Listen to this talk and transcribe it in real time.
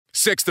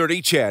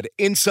630 CHED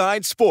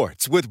Inside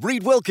Sports with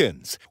Reed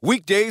Wilkins.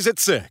 Weekdays at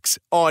 6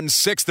 on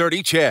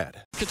 630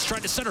 CHED. It's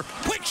trying to center.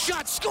 Quick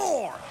shot,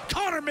 score!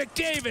 Connor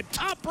McDavid,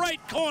 top right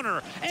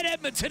corner. And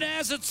Edmonton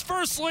has its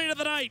first lead of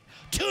the night.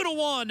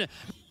 2-1.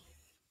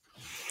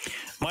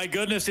 My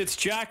goodness, it's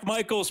Jack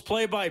Michaels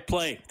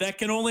play-by-play. That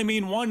can only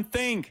mean one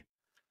thing.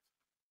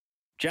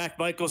 Jack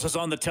Michaels is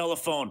on the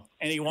telephone,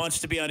 and he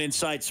wants to be on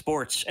Inside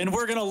Sports. And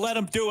we're going to let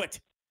him do it.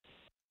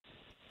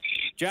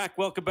 Jack,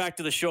 welcome back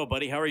to the show,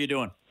 buddy. How are you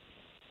doing?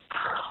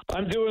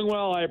 I'm doing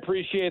well. I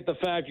appreciate the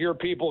fact your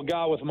people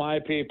got with my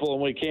people,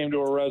 and we came to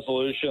a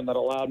resolution that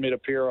allowed me to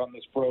appear on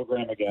this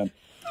program again.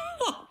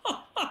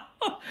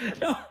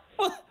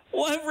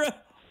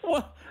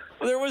 What?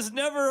 There was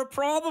never a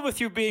problem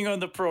with you being on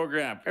the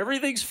program.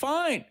 Everything's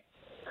fine.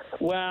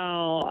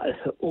 Well,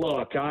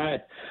 look, I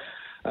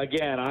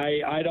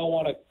don't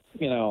want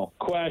to,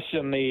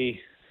 question the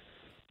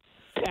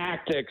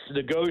tactics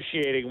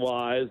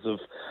negotiating-wise of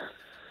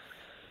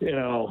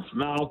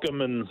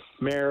Malcolm and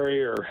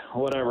Mary or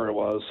whatever it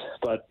was.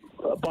 But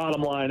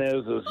bottom line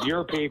is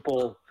your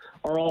people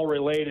are all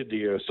related to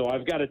you, so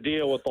I've got to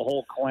deal with the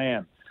whole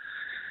clan.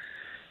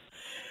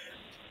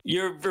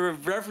 You're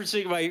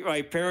referencing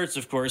my parents,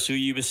 of course, who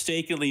you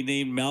mistakenly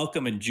named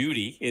Malcolm and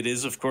Judy. It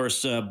is, of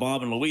course,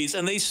 Bob and Louise.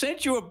 And they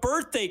sent you a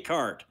birthday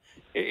card.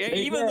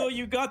 Even though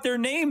you got their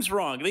names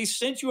wrong. They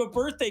sent you a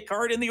birthday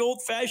card in the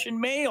old-fashioned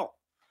mail.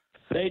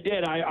 They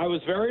did. I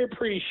was very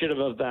appreciative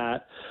of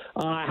that.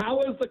 How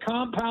is the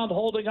compound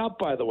holding up,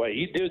 by the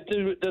way?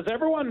 Does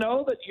everyone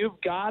know that you've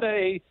got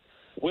a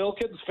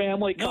Wilkins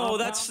family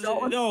compound?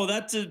 No,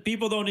 that's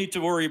people don't need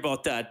to worry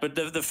about that. But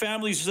the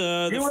family's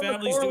doing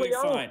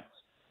fine.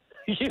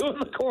 You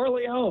and the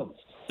Corleones.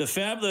 The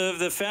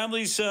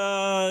family's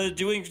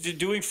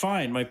doing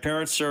fine. My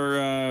parents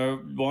are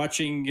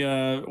watching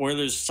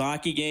Oilers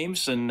hockey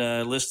games and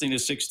listening to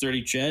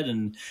 630 CHED,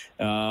 and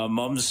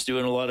Mom's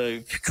doing a lot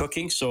of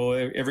cooking, so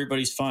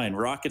everybody's fine.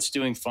 Rocket's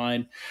doing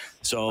fine,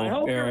 so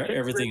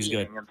everything's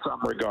good. In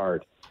some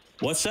regard.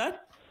 What's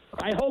that?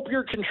 I hope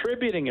you're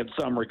contributing in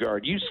some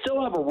regard. You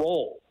still have a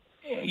role.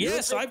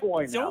 Yes,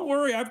 don't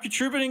worry. I'm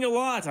contributing a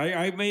lot.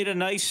 I made a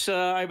nice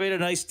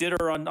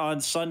dinner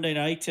on Sunday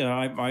night.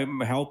 I'm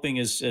helping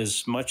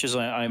as much as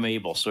I'm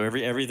able. So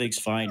everything's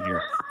fine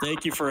here.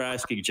 Thank you for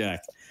asking,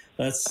 Jack.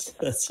 That's.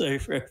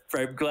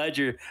 I'm glad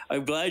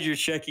you're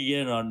checking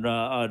in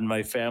on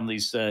my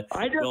family's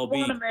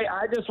well-being.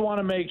 I just want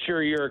to make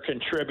sure you're a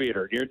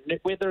contributor.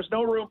 There's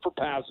no room for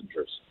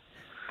passengers.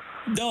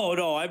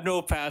 No, I'm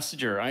no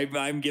passenger.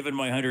 I'm giving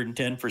my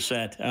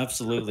 110%.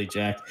 Absolutely,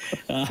 Jack.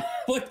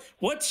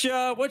 What's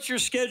your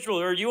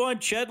schedule? Are you on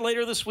CHED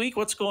later this week?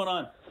 What's going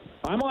on?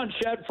 I'm on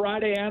CHED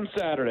Friday and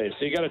Saturday,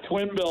 so you got a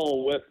twin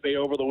bill with me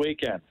over the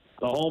weekend.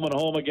 The home and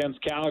home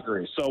against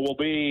Calgary. So we'll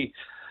be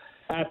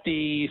at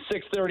the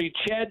 630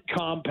 CHED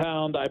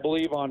compound, I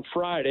believe, on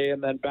Friday,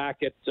 and then back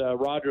at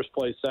Rogers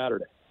Place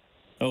Saturday.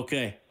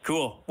 Okay,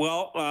 cool.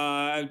 Well,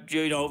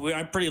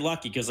 I'm pretty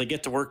lucky because I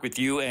get to work with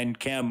you and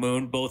Cam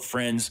Moon, both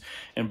friends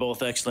and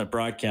both excellent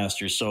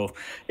broadcasters. So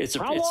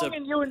How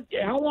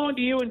long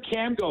do you and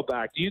Cam go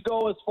back? Do you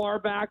go as far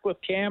back with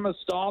Cam as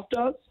Stoff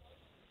does?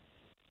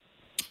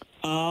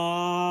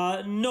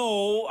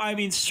 No. I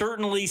mean,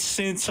 certainly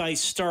since I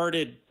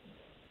started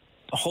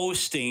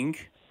hosting,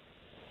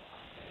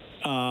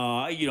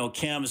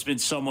 Cam's been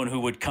someone who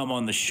would come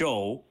on the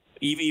show.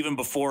 Even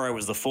before I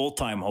was the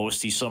full-time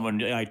host, he's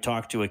someone I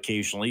talk to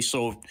occasionally.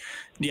 So,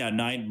 yeah,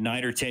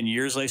 9 or 10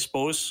 years, I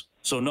suppose.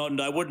 So, no,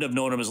 I wouldn't have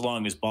known him as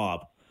long as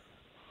Bob.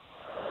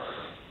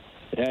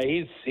 Yeah,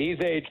 he's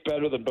aged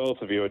better than both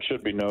of you. It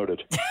should be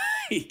noted.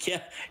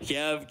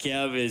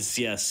 Kev is,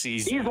 yes,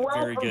 he's well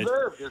very good.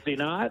 Preserved, is he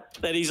not?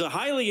 That he's a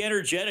highly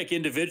energetic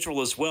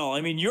individual as well.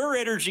 I mean, your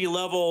energy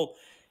level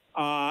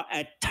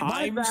at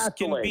times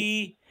can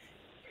be.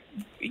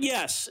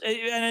 Yes,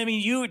 and I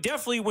mean, you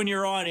definitely, when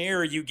you're on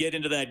air, you get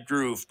into that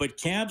groove. But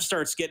Cam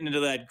starts getting into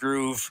that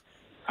groove,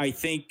 I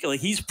think, like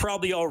he's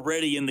probably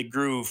already in the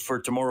groove for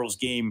tomorrow's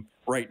game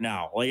right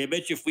now. Like, I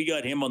bet you if we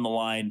got him on the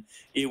line,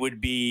 it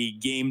would be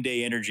game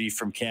day energy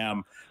from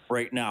Cam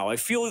right now. I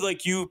feel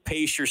like you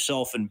pace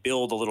yourself and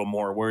build a little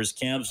more, whereas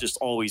Cam's just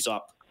always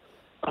up.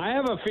 I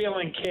have a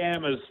feeling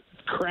Cam is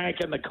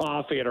cranking the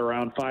coffee at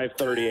around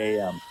 5:30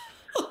 a.m.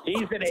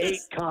 He's an 8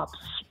 cups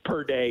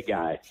per day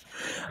guy.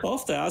 I'll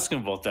have to ask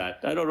him about that.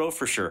 I don't know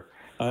for sure.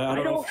 I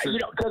don't know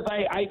because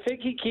I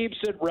think he keeps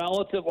it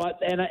relative.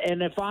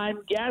 And if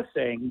I'm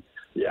guessing,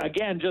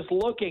 again, just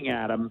looking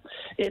at him,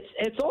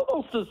 it's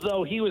almost as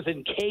though he was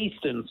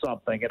encased in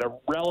something at a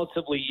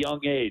relatively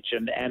young age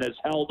and has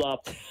held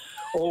up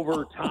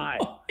over time.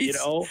 He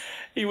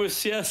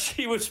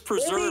was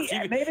preserved.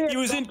 Maybe he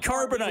was in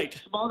carbonite,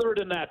 smothered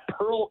in that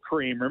pearl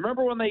cream.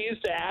 Remember when they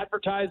used to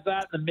advertise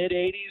that in the mid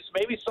 '80s?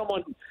 Maybe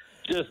someone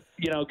just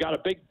got a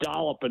big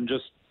dollop and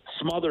just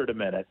smothered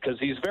him in it because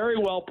he's very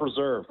well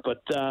preserved.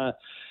 But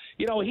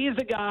he's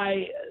a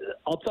guy.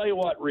 I'll tell you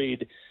what,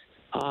 Reed.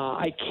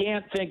 I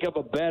can't think of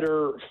a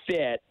better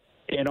fit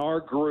in our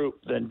group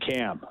than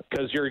Cam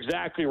because you're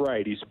exactly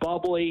right. He's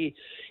bubbly.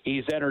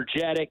 He's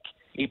energetic.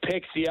 He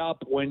picks you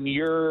up when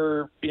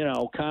you're,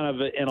 kind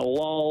of in a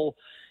lull.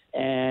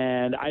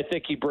 And I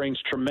think he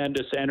brings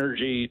tremendous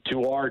energy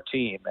to our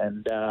team.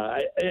 And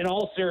in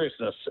all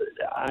seriousness,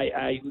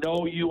 I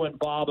know you and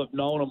Bob have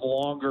known him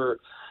longer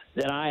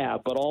than I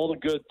have, but all the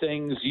good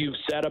things you've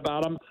said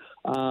about him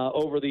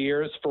over the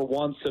years, for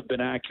once, have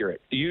been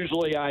accurate.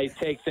 Usually I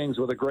take things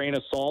with a grain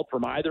of salt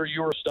from either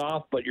you or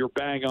Stoff, but you're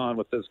bang on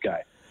with this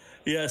guy.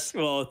 Yes,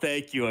 well,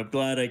 thank you. I'm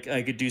glad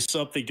I could do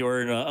something to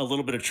earn a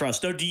little bit of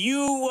trust. Now, do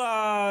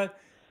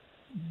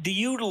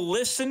you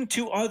listen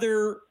to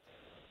other,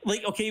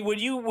 like, okay, when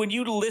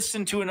you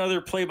listen to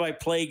another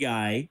play-by-play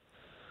guy,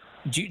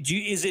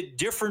 is it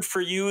different for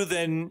you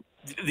than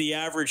the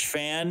average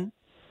fan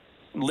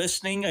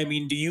listening? I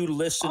mean, do you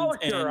listen? Oh,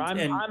 sure.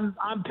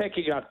 I'm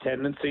picking up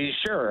tendencies.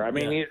 Sure. I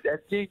mean,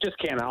 you just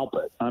can't help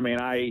it. I mean,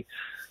 I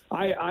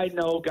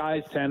know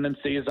guys'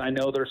 tendencies. I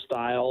know their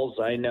styles.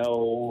 I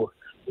know,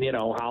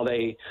 how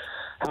they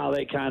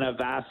kind of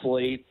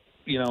vacillate,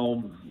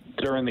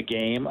 during the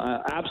game.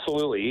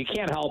 Absolutely. You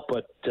can't help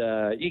but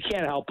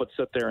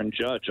sit there and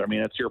judge. I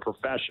mean, it's your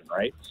profession,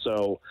 right?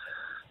 So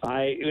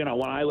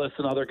when I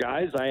listen to other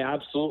guys, I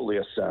absolutely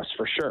assess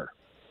for sure.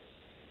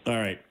 All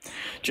right.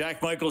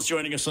 Jack Michael's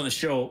joining us on the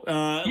show.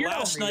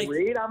 Last night,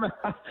 Reed, I'm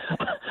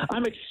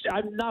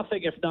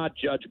nothing if not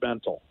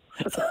judgmental.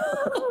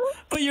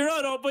 But you're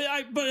not.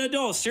 But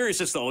no,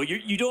 seriousness though,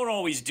 you don't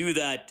always do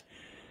that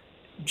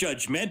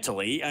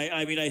judgmentally.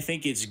 I mean, I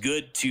think it's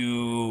good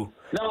to.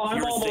 No,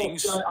 I'm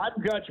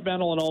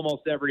judgmental in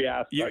almost every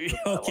aspect.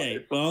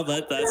 Okay, well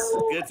that's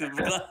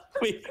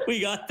good. We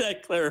got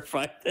that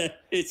clarified.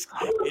 It's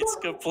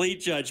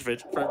complete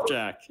judgment from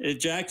Jack.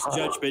 Jack's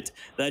judgment.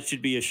 That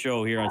should be a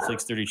show here on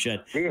 630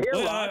 Ched.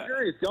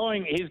 Roger,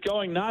 he's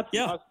going nuts.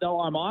 Yeah. He must know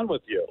I'm on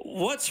with you.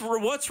 What's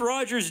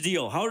Roger's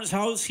deal?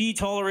 How's he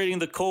tolerating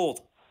the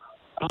cold?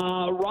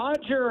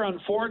 Roger,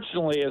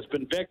 unfortunately, has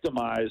been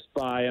victimized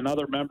by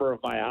another member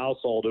of my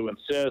household who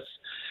insists,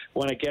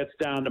 when it gets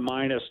down to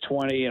minus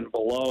 20 and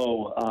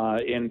below,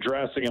 in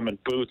dressing him in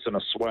boots and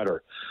a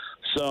sweater.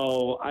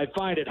 So I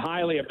find it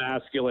highly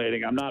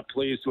emasculating. I'm not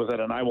pleased with it,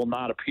 and I will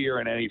not appear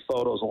in any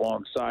photos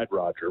alongside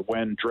Roger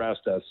when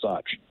dressed as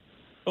such.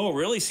 Oh,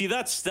 really? See,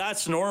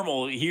 that's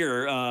normal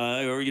here.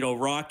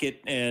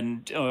 Rocket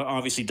and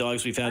obviously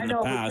dogs we've had in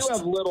the past. But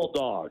you have little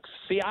dogs.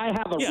 See, I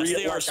have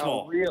they are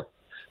small.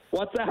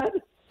 What's that?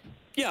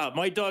 Yeah,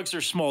 my dogs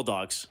are small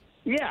dogs.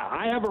 Yeah,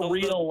 I have a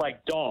real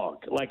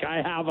dog. Like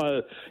I have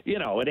an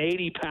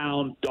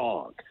 80-pound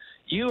dog.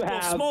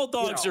 Small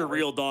dogs are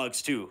real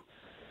dogs too.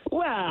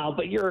 Well,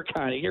 but yours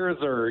are,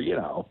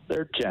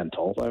 they're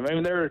gentle. I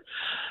mean, they're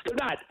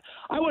not.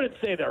 I wouldn't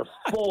say they're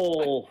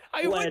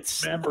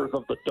full-fledged members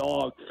of the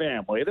dog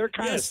family. They're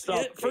kind of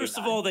first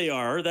of all, they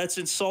are. That's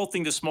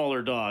insulting to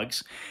smaller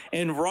dogs.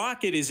 And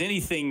Rocket is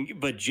anything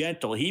but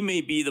gentle. He may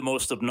be the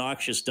most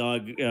obnoxious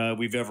dog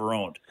we've ever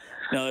owned.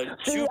 Now,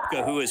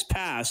 Chupka, who has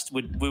passed,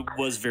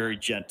 was very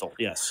gentle.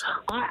 Yes.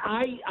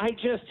 I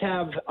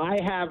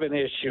have an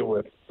issue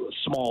with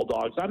small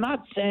dogs. I'm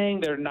not saying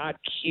they're not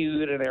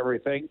cute and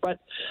everything, but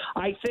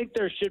I think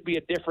there should be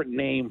a different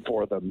name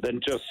for them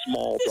than just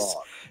small dogs.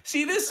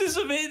 See, this is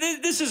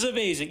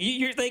amazing.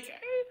 You're like,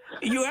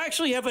 you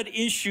actually have an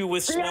issue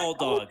with small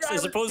dogs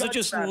as opposed to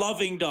just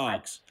loving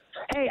dogs.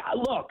 Hey,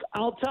 look,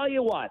 I'll tell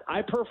you what.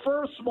 I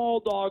prefer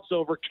small dogs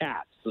over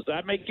cats. Does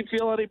that make you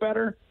feel any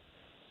better?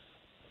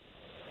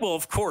 Well,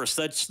 of course,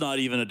 that's not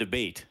even a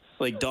debate.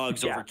 Like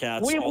dogs over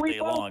cats all day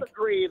long.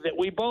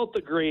 We both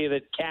agree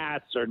that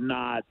cats are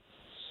not.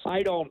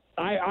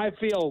 I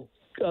feel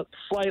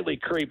slightly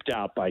creeped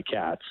out by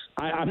cats.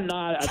 I'm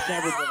not. I've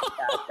never been a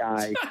cat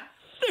guy.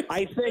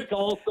 I think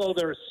also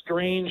they're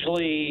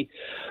strangely,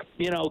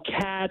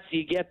 cats.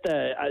 You get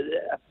the,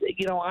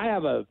 I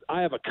have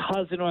a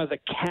cousin who has a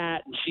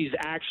cat, and she's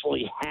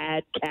actually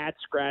had cat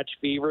scratch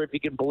fever. If you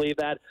can believe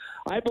that.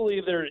 I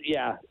believe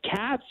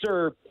cats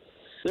are.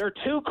 They're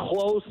too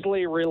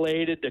closely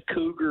related to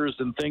cougars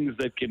and things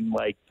that can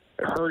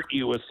hurt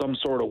you with some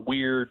sort of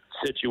weird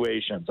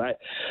situations.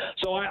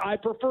 I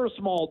prefer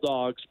small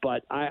dogs,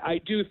 but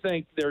I do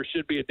think there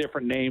should be a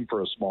different name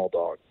for a small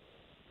dog.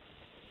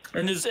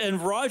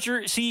 And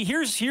Roger, see,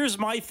 here's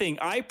my thing.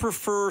 I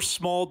prefer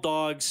small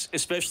dogs,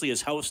 especially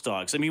as house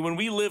dogs. I mean, when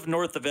we lived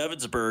north of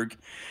Evansburg,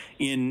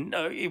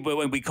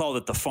 when we called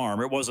it the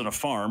farm, it wasn't a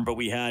farm, but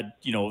we had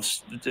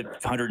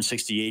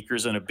 160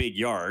 acres and a big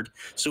yard.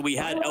 So we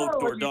had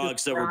outdoor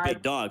dogs that were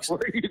big dogs.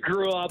 Where you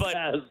grew up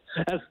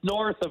as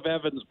north of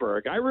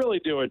Evansburg, I really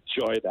do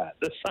enjoy that.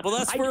 Well,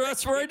 that's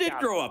where I did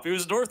grow up. It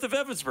was north of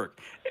Evansburg.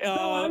 No,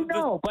 I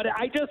know, but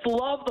I just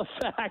love the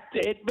fact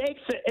it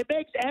makes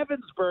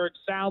Evansburg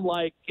sound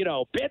like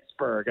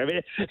Pittsburgh. I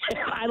mean,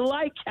 I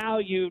like how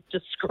you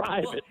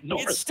describe it.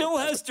 North. It still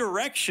has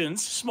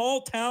directions.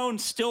 Small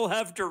towns still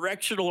have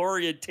directional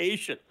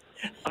orientation.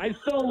 I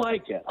still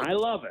like it. I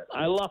love it.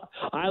 I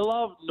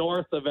love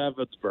north of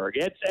Evansburg.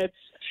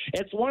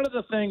 It's one of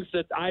the things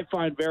that I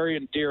find very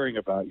endearing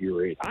about you,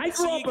 Reed. I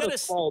grew up in a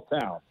small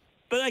town.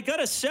 But I got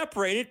to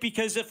separate it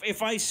because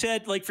if I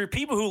said, like, for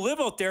people who live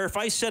out there, if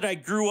I said I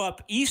grew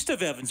up east of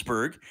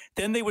Evansburg,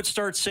 then they would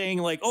start saying,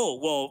 like, oh,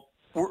 well,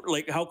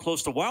 like, how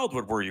close to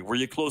Wildwood were you? Were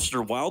you closer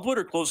to Wildwood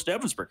or close to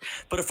Evansburg?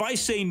 But if I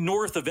say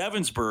north of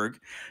Evansburg,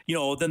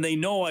 then they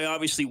know I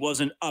obviously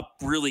wasn't up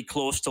really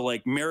close to,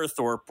 like,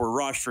 Marythorpe or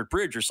Rochford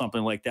Bridge or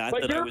something like that.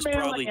 But that your I was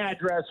mailing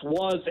address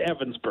was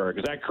Evansburg.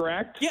 Is that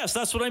correct? Yes,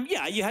 that's what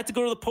you had to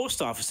go to the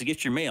post office to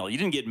get your mail. You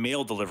didn't get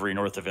mail delivery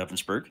north of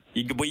Evansburg.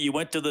 You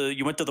went to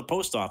the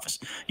post office.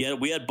 Yeah,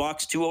 we had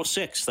box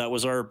 206. That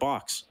was our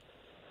box.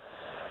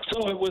 So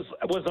was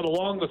it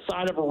along the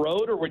side of a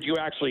road, or would you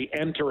actually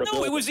enter a building?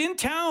 No, it was in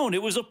town.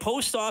 It was a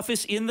post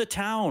office in the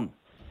town.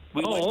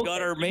 We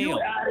got our mail.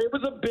 It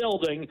was a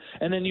building,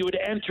 and then you would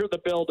enter the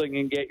building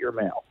and get your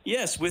mail.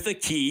 Yes, with a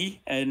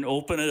key, and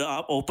open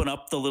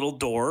up the little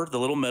door, the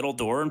little metal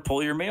door, and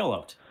pull your mail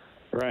out.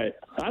 Right.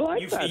 I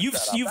like that.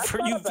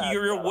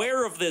 You're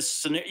aware of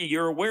this.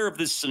 You're aware of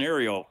this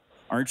scenario,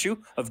 aren't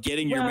you? Of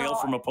getting your mail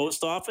from a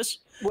post office.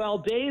 Well,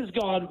 days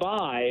gone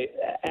by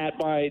at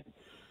my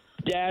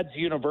dad's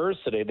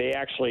university, they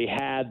actually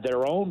had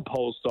their own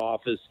post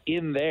office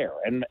in there,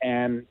 and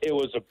it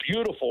was a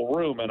beautiful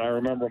room. And I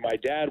remember my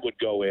dad would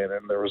go in,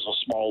 and there was a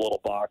small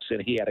little box,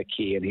 and he had a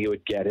key, and he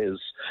would get his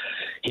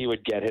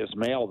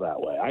mail that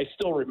way. I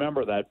still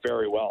remember that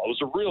very well. It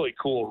was a really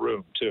cool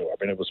room too. I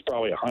mean, it was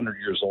probably 100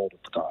 years old at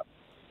the time.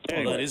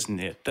 Anyway. Well,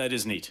 that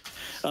is neat.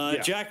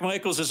 Jack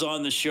Michaels is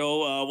on the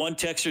show. One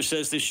texter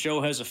says this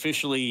show has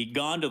officially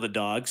gone to the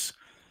dogs.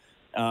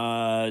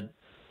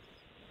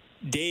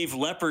 Dave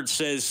Leopard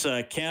says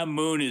Cam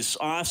Moon is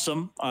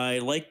awesome. I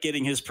like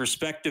getting his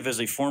perspective as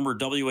a former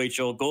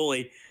WHL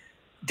goalie.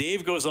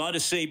 Dave goes on to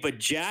say, but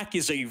Jack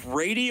is a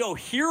radio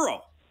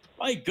hero.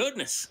 My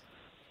goodness.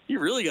 You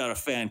really got a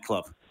fan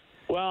club.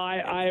 Well,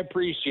 I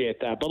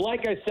appreciate that. But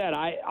like I said,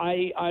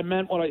 I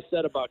meant what I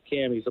said about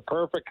Cam. He's a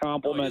perfect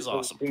compliment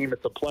to the team.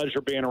 It's a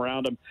pleasure being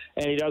around him,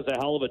 and he does a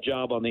hell of a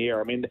job on the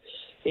air. I mean,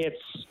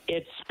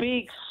 it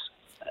speaks –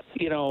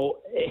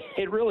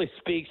 it really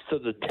speaks to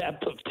the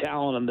depth of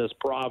talent in this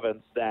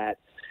province that,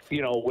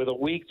 with a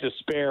week to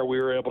spare, we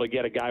were able to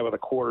get a guy with a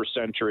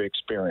quarter-century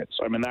experience.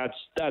 I mean,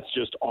 that's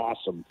just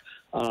awesome.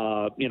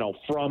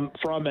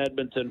 From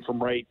Edmonton,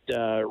 from right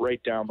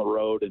down the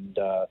road. And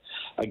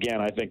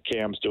again, I think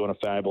Cam's doing a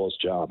fabulous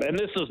job. And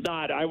this is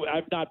not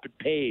I've not been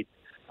paid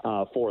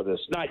for this,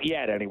 not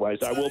yet. Anyways,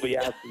 I will be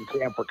asking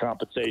Cam for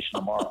compensation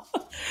tomorrow.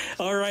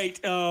 All right,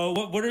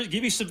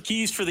 give me some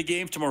keys for the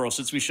game tomorrow,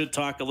 since we should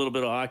talk a little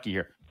bit of hockey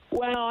here.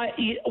 Well,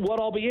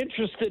 what I'll be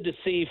interested to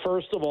see,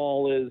 first of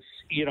all, is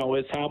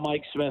how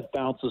Mike Smith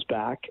bounces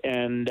back.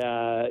 And,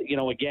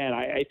 again,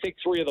 I think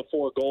 3 of the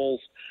 4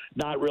 goals,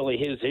 not really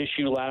his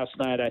issue last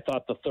night. I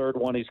thought the third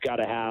one he's got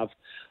to have.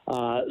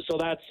 So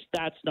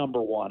that's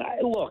number one.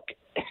 Look,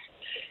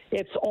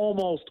 it's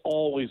almost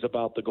always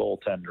about the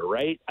goaltender,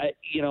 right?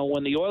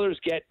 When the Oilers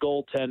get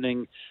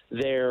goaltending,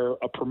 they're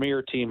a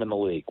premier team in the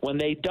league. When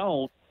they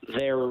don't,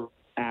 they're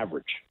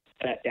average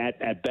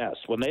at best.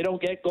 When they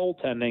don't get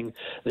goaltending,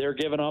 they're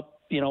giving up,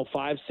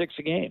 5-6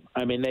 a game.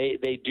 I mean,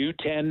 they do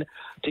tend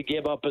to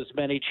give up as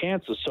many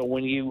chances. So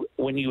when you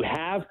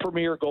have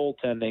premier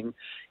goaltending,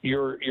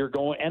 you're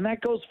going, and that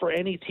goes for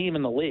any team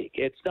in the league.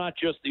 It's not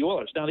just the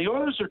Oilers. Now the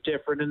Oilers are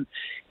different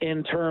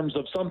in terms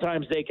of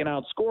sometimes they can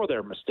outscore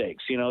their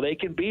mistakes. They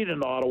can beat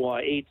an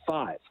Ottawa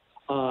 8-5.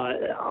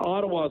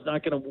 Ottawa's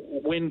not going to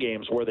win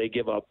games where they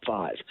give up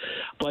 5.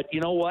 But you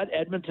know what?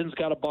 Edmonton's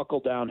got to buckle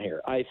down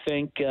here. I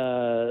think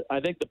the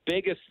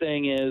biggest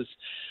thing is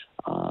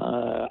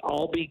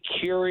I'll be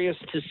curious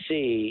to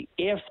see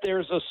if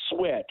there's a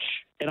switch.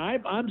 And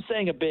I'm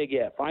saying a big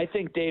if. I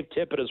think Dave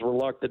Tippett is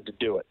reluctant to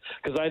do it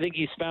because I think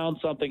he's found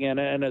something in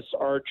Ennis,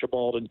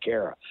 Archibald, and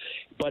Kara.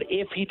 But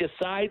if he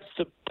decides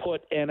to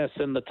put Ennis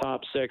in the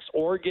top 6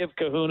 or give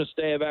Kahun a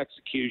stay of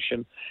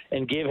execution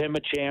and give him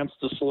a chance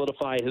to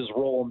solidify his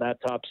role in that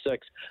top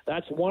 6,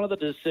 that's one of the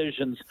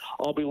decisions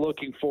I'll be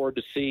looking forward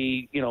to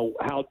see,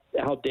 how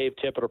Dave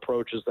Tippett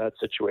approaches that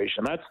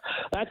situation.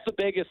 That's the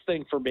biggest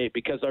thing for me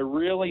because I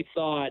really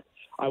thought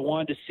I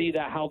wanted to see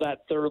how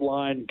that third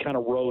line kind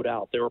of rode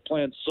out. They were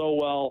playing so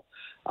well,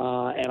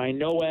 and I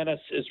know Ennis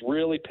has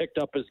really picked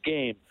up his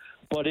game.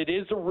 But it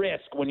is a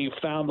risk when you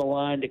found the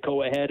line to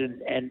go ahead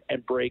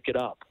and break it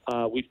up.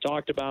 We've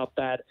talked about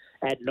that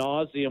ad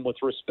nauseum with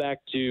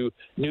respect to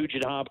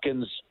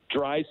Nugent-Hopkins,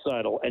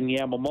 Draisaitl, and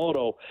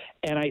Yamamoto.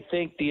 And I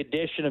think the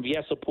addition of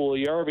Jesse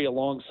Puljujärvi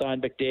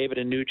alongside McDavid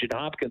and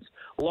Nugent-Hopkins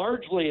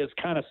largely has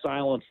kind of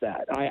silenced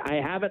that.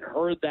 I haven't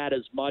heard that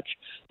as much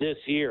this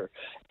year.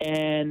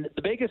 And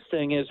the biggest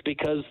thing is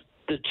because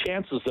the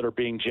chances that are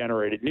being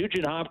generated.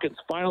 Nugent-Hopkins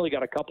finally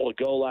got a couple of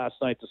go last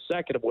night, the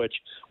second of which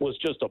was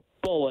just a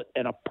bullet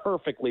and a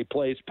perfectly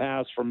placed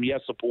pass from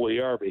Jesse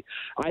Puljujärvi.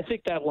 I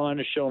think that line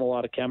has shown a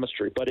lot of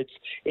chemistry, but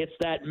it's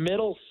that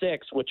middle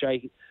 6, which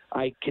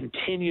I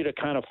continue to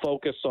kind of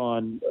focus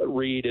on,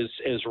 Reed,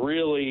 is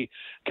really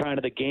kind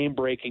of the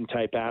game-breaking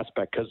type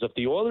aspect, because if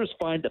the Oilers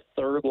find a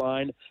third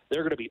line,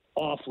 they're going to be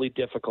awfully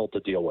difficult to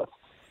deal with.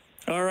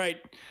 All right.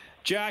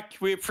 Jack,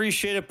 we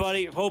appreciate it,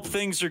 buddy. Hope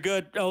things are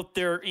good out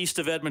there east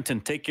of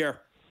Edmonton. Take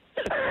care.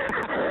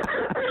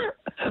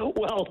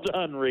 Well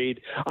done,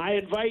 Reed. I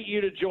invite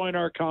you to join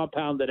our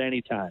compound at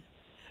any time.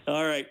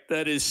 All right.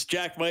 That is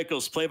Jack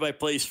Michaels,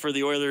 play-by-play for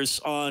the Oilers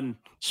on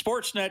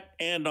Sportsnet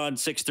and on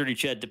 630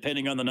 CHED,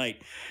 depending on the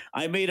night.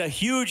 I made a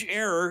huge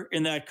error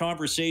in that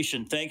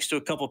conversation, thanks to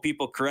a couple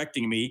people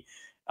correcting me.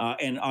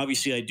 And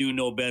obviously, I do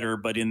know better.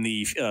 But in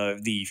the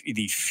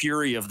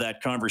fury of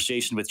that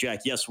conversation with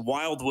Jack, yes,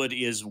 Wildwood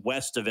is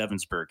west of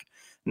Evansburg,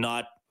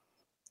 not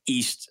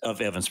east of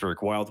Evansburg.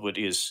 Wildwood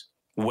is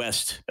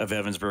west of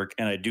Evansburg,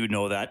 and I do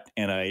know that.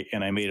 And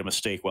I made a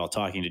mistake while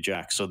talking to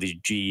Jack. So the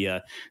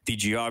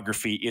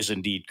geography is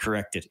indeed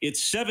corrected.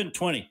 It's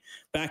 7:20.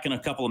 Back in a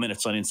couple of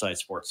minutes on Inside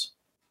Sports.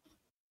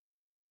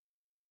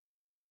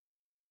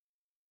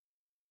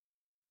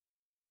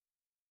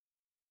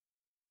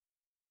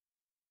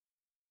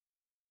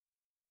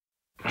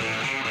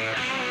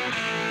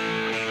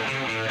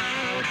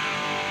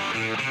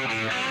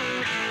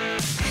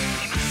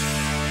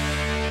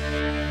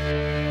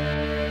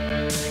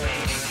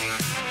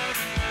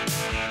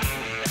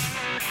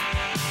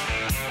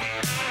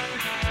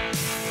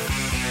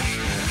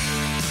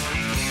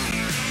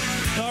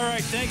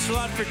 Thanks a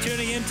lot for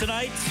tuning in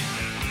tonight.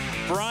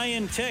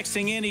 Brian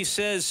texting in, he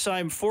says,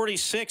 I'm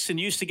 46 and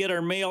used to get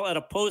our mail at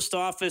a post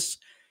office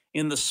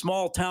in the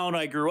small town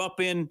I grew up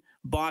in,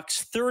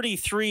 box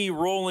 33,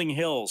 Rolling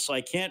Hills.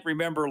 I can't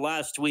remember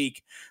last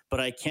week, but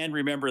I can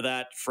remember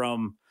that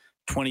from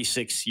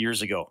 26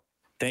 years ago.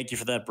 Thank you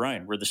for that,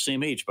 Brian. We're the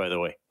same age, by the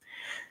way.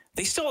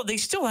 They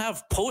still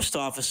have post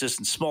offices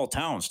in small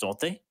towns, don't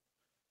they?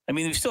 I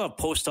mean, they still have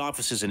post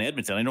offices in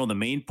Edmonton. I know the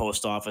main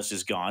post office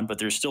is gone, but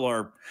there still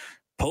are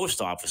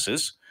post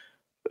offices.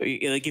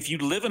 Like if you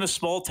live in a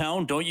small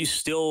town, don't you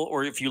still,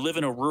 or if you live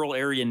in a rural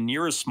area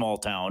near a small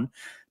town,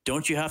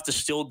 don't you have to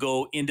still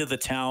go into the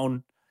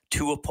town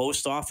to a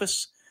post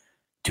office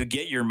to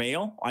get your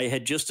mail? I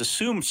had just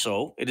assumed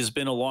so. It has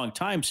been a long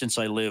time since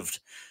I lived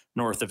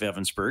north of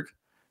Evansburg,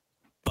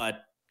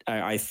 but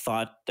I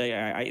thought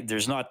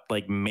there's not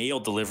like mail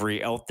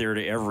delivery out there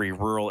to every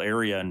rural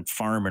area and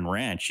farm and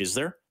ranch, is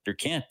there? There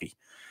can't be.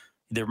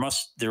 There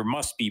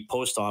must be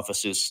post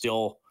offices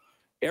still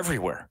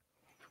everywhere,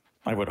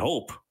 I would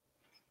hope.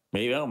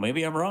 Maybe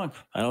I'm wrong.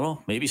 I don't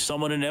know. Maybe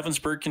someone in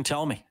Evansburg can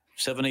tell me.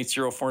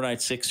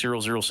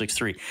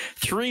 780-496-0063.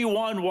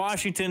 3-1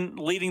 Washington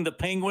leading the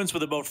Penguins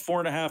with about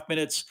 4.5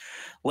 minutes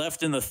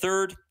left in the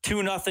third.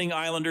 2-0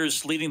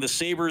 Islanders leading the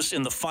Sabres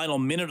in the final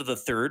minute of the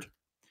third.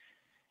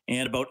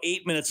 And about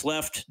 8 minutes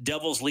left.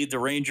 Devils lead the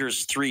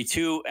Rangers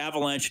 3-2.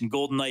 Avalanche and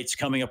Golden Knights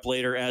coming up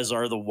later, as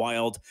are the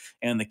Wild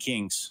and the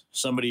Kings.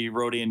 Somebody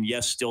wrote in,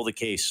 yes, still the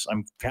case.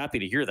 I'm happy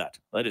to hear that.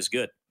 That is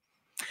good.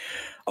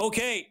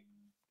 Okay.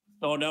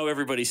 Oh, now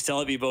everybody's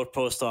telling me about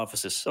post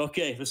offices.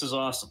 Okay, this is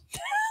awesome.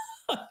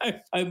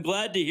 I'm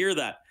glad to hear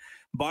that.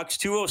 Box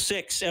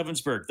 206,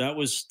 Evansburg. That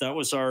was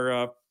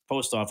our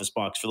post office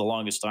box for the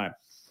longest time.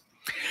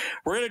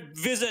 We're going to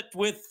visit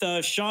with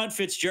Sean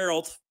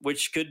Fitz-Gerald,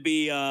 which could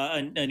be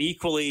an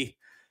equally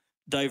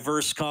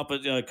diverse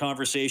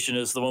conversation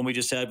as the one we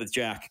just had with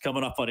Jack,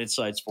 coming up on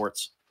Inside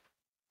Sports.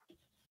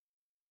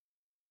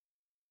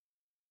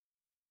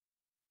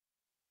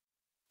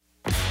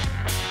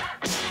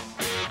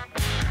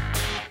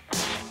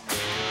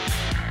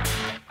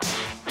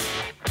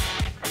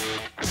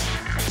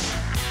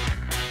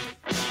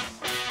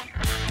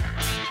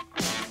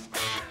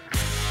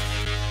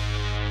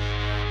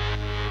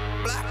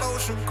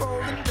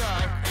 Cold and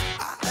dark,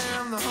 I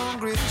am the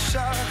hungry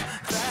shark,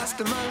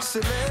 fast and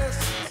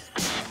merciless.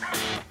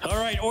 All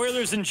right,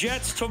 Oilers and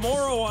Jets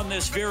tomorrow on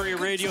this very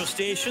radio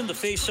station. The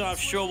face-off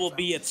show will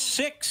be at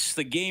 6.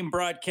 The game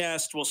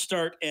broadcast will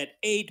start at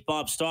 8.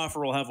 Bob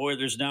Stauffer will have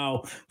Oilers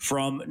Now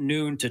from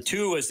noon to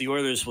 2 as the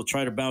Oilers will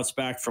try to bounce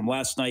back from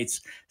last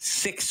night's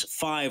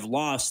 6-5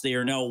 loss. They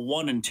are now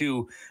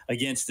 1-2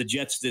 against the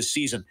Jets this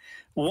season.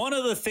 One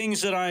of the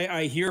things that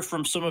I hear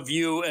from some of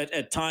you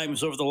at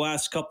times over the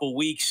last couple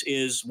weeks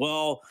is,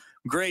 well,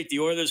 great, the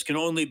Oilers can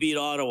only beat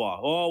Ottawa.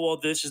 Oh, well,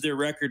 this is their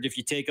record if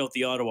you take out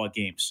the Ottawa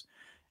games.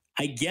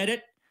 I get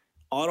it.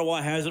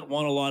 Ottawa hasn't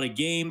won a lot of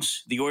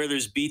games. The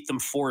Oilers beat them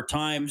 4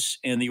 times,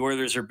 and the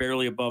Oilers are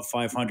barely above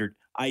 500.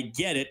 I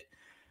get it.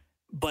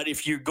 But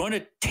if you're going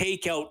to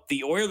take out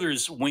the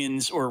Oilers'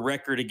 wins or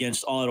record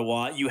against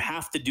Ottawa, you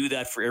have to do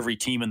that for every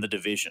team in the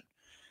division.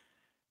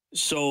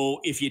 So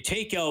if you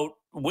take out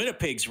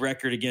Winnipeg's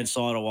record against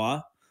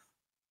Ottawa,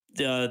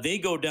 they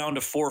go down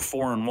to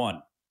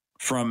 4-4-1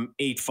 from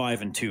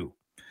 8-5-2.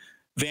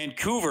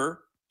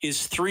 Vancouver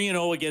is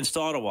 3-0 against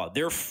Ottawa.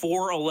 They're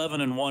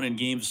 4-11-1 in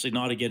games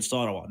not against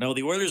Ottawa. Now,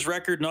 the Oilers'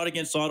 record not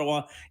against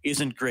Ottawa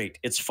isn't great.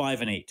 It's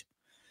 5-8.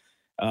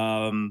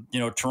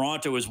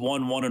 Toronto is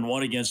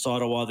 1-1-1 against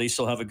Ottawa. They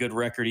still have a good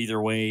record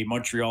either way.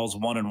 Montreal's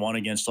 1-1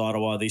 against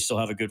Ottawa. They still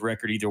have a good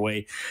record either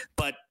way.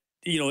 But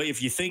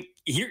if you think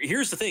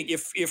here's the thing,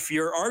 if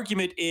your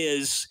argument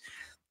is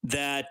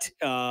that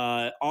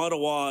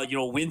Ottawa,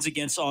 wins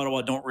against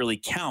Ottawa don't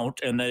really count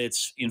and that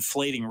it's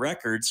inflating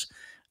records,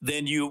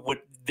 then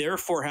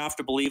therefore have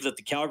to believe that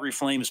the Calgary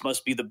Flames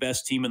must be the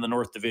best team in the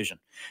North Division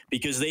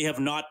because they have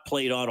not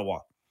played Ottawa.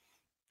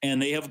 And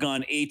they have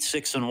gone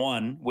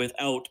 8-6-1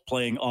 without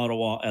playing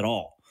Ottawa at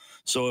all.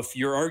 So if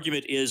your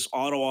argument is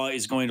Ottawa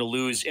is going to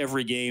lose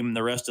every game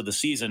the rest of the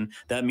season,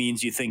 that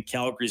means you think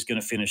Calgary is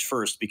going to finish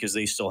first because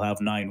they still have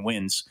 9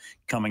 wins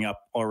coming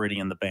up already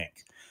in the bank.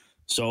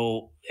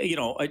 So,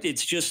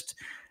 it's just,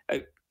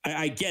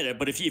 I get it.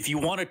 But if you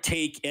want to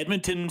take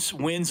Edmonton's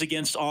wins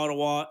against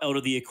Ottawa out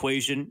of the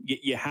equation,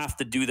 you have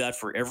to do that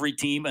for every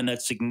team. And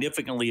that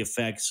significantly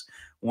affects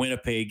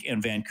Winnipeg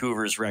and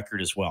Vancouver's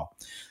record as well.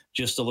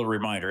 Just a little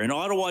reminder. And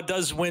Ottawa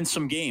does win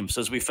some games.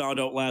 As we found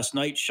out last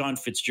night, Sean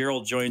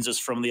Fitz-Gerald joins us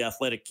from the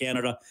Athletic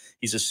Canada.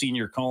 He's a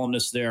senior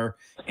columnist there,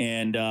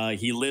 and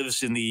he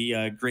lives in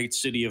the great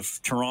city of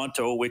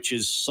Toronto, which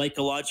is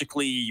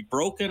psychologically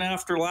broken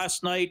after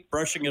last night,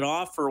 brushing it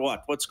off, or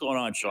what? What's going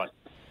on, Sean?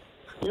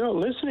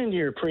 Listening to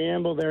your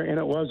preamble there, and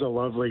it was a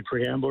lovely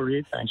preamble,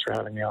 Reed. Thanks for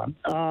having me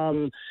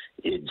on.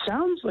 It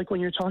sounds like when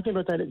you're talking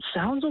about that, it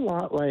sounds a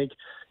lot like,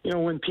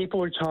 when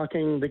people are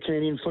talking the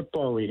Canadian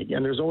Football League,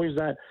 and there's always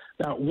that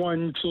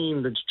one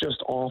team that's just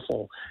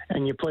awful,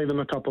 and you play them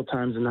a couple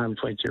times and that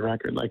inflates your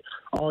record. Like,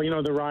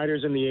 the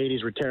Riders in the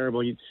 80s were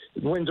terrible.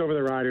 Wins over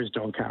the Riders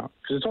don't count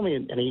because it's only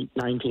an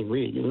 8-9 team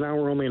league, and now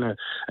we're only in a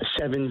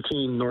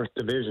 17 North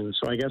Division.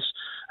 So I guess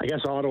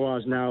Ottawa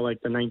is now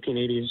like the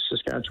 1980s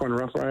Saskatchewan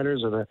Rough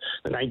Riders or the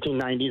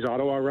 1990s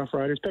Ottawa Rough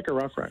Riders. Pick a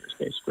Rough Riders,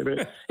 basically.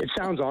 But it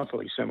sounds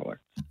awfully similar.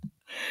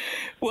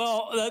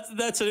 Well,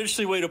 that's an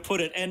interesting way to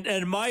put it.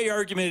 And my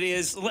argument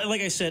is,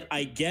 like I said,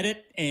 I get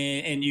it.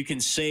 And you can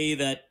say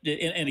that.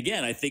 And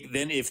again, I think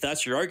then if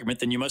that's your argument,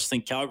 then you must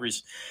think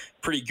Calgary's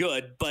pretty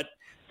good. But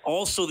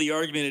also the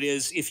argument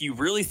is, if you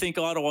really think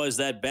Ottawa is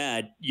that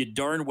bad, you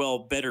darn well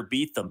better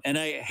beat them. And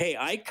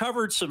I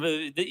covered some,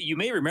 you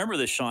may remember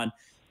this, Sean.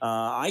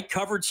 I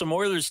covered some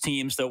Oilers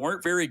teams that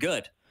weren't very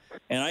good.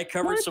 And I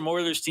covered some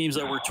Oilers teams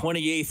that were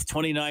 28th,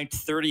 29th,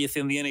 30th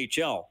in the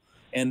NHL.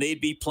 And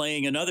they'd be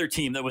playing another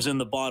team that was in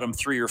the bottom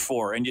 3 or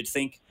 4. And you'd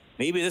think,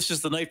 maybe this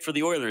is the night for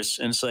the Oilers.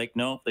 And it's like,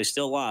 no, they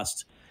still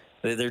lost.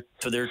 They're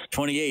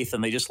 28th,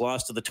 and they just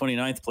lost to the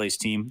 29th place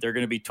team. They're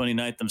going to be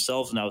 29th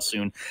themselves now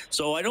soon.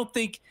 So I don't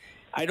think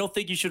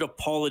you should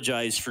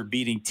apologize for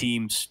beating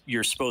teams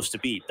you're supposed to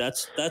beat.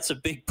 That's a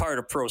big part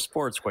of pro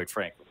sports, quite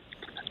frankly.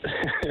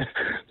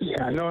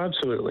 Yeah, no,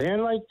 absolutely.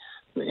 And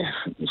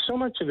so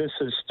much of this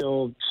is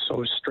still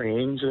so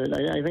strange that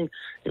I think,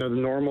 the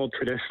normal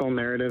traditional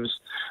narratives,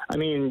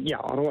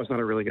 Ottawa's not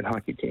a really good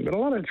hockey team, but a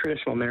lot of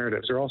traditional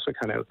narratives are also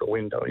kind of out the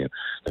window.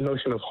 The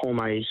notion of home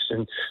ice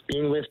and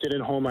being lifted in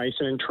home ice.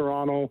 And in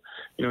Toronto,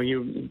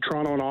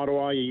 Toronto and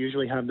Ottawa, you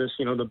usually have this,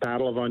 the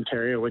Battle of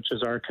Ontario, which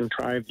is our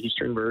contrived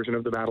eastern version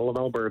of the Battle of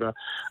Alberta.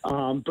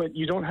 But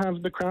you don't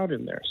have the crowd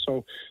in there.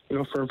 So,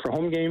 for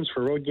home games,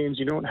 for road games,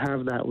 you don't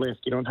have that lift.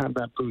 You don't have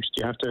that boost.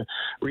 You have to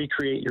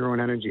recreate your own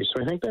energy.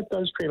 So I think that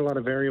does create a lot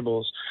of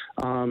variables,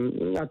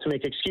 not to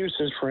make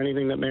excuses for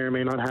anything that may or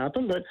may not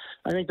happen, but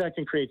I think that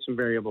can create some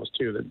variables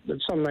too, that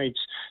some nights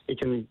it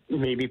can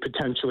maybe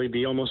potentially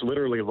be almost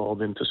literally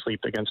lulled into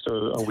sleep against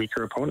a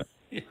weaker opponent.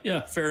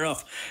 Yeah, fair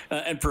enough.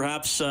 And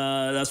perhaps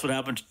that's what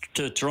happened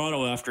to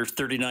Toronto after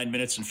 39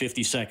 minutes and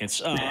 50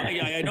 seconds.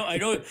 I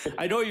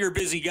know you're a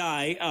busy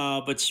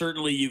guy, but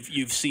certainly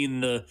you've seen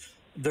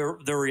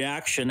the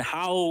reaction.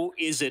 How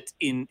is it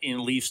in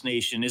Leafs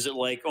Nation? Is it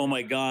like, oh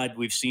my God,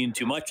 we've seen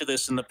too much of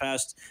this in the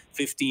past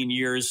 15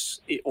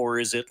 years? Or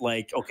is it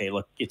like, okay,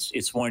 look,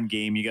 it's one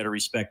game. You got to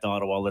respect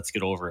Ottawa. Let's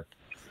get over it.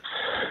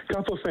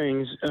 Couple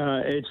things.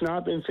 It's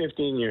not been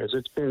 15 years.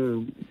 It's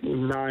been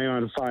nigh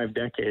on 5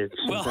 decades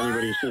since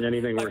anybody's seen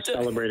anything worth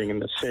celebrating in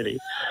the city.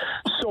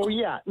 So,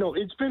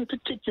 it's been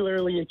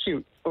particularly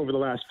acute over the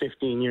last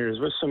 15 years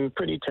with some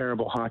pretty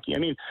terrible hockey.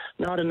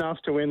 Not enough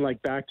to win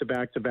like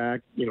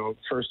back-to-back,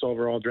 first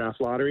overall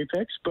draft lottery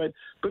picks, but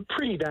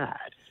pretty bad.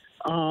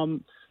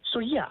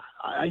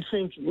 I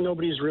think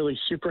nobody's really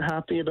super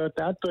happy about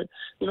that. But,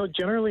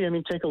 generally,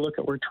 take a look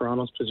at where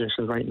Toronto's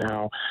positioned right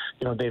now.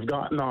 They've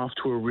gotten off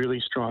to a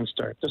really strong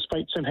start,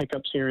 despite some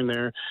hiccups here and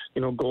there.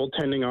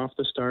 Goaltending off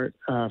the start.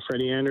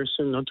 Freddie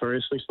Anderson,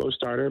 notoriously slow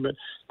starter, but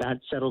that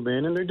settled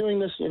in. And they're doing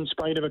this in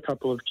spite of a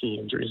couple of key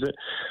injuries.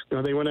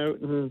 That they went out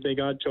and they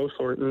got Joe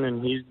Thornton,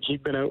 and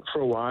he'd been out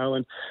for a while.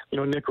 And,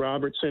 Nick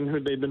Robertson,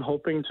 who they'd been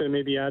hoping to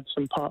maybe add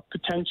some pop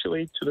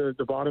potentially to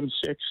the bottom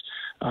 6.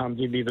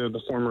 He'd be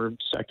the former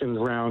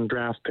second-round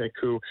draft pick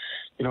who,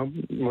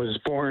 was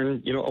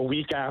born, a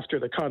week after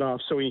the cutoff.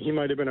 So he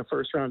might have been a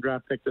first-round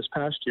draft pick this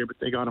past year, but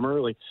they got him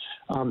early.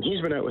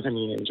 He's been out with a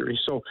knee injury.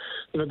 So,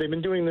 they've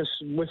been doing this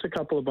with a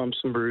couple of bumps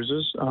and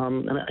bruises.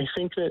 And I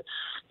think that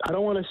I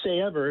don't want to say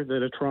ever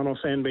that a Toronto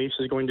fan base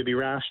is going to be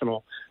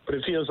rational, but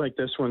it feels like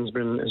this one's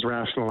been as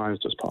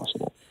rationalized as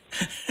possible.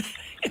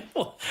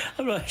 Well,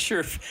 I'm not sure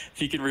if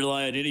you can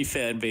rely on any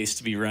fan base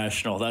to be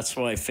rational. That's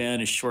why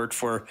fan is short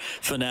for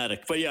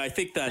fanatic. But yeah, I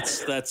think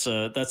that's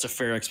a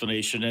fair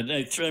explanation.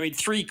 And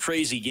 3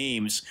 crazy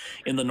games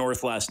in the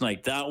North last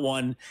night. That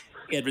one,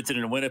 Edmonton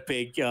and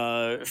Winnipeg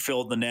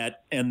filled the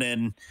net, and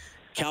then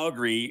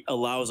Calgary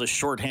allows a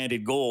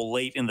shorthanded goal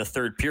late in the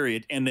third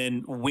period and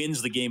then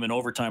wins the game in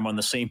overtime on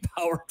the same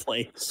power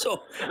play.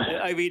 So,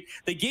 I mean,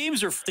 the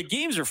games are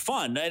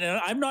fun, and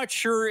I'm not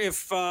sure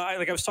if I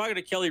was talking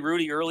to Kelly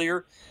Rudy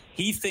earlier.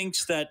 He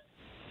thinks that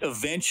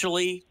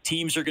eventually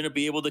teams are going to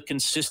be able to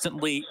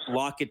consistently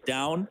lock it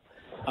down.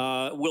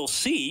 We'll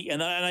see,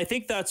 and I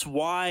think that's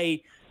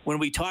why when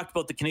we talked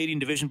about the Canadian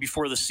division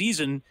before the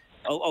season,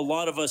 a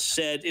lot of us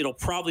said it'll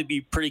probably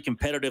be pretty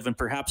competitive and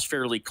perhaps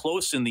fairly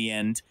close in the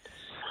end,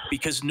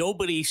 because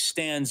nobody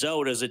stands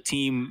out as a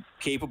team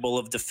capable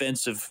of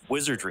defensive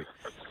wizardry,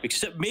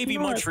 except maybe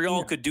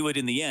Montreal could do it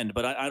in the end,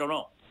 but I don't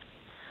know.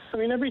 I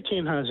mean, every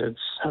team has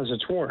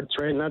its warts,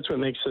 right? And that's what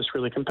makes this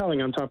really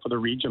compelling on top of the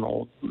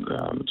regional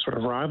sort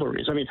of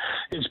rivalries. I mean,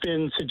 it's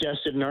been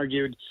suggested and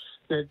argued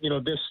that,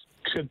 this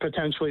could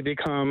potentially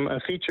become a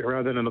feature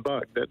rather than a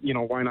bug, that,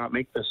 why not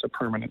make this a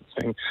permanent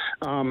thing?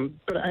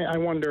 But I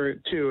wonder,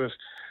 too, if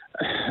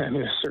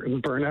a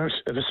certain burnout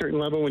at a certain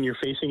level when you're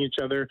facing each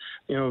other,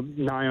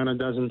 nigh on a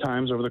dozen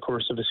times over the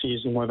course of a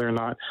season, whether or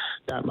not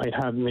that might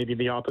have maybe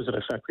the opposite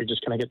effect where you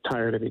just kind of get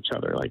tired of each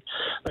other. Like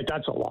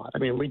that's a lot. I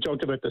mean, we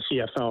joked about the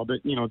CFL, but,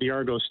 the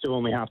Argos still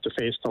only have to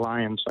face the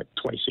Lions like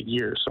twice a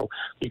year. So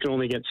you can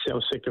only get so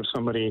sick of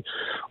somebody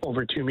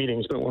over 2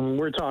 meetings. But when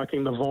we're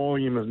talking the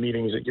volume of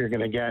meetings that you're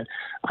going to get,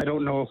 I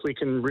don't know if we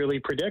can really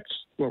predict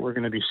what we're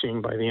going to be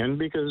seeing by the end,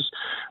 because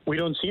we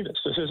don't see this.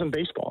 This isn't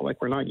baseball.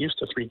 Like, we're not used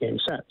to 3-game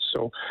sets.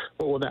 So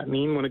what will that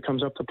mean when it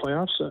comes up to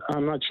playoffs?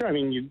 I'm not sure. I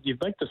mean,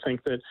 you'd like to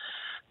think that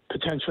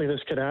potentially this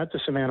could add to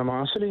some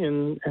animosity,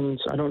 and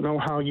I don't know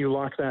how you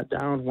lock that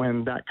down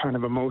when that kind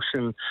of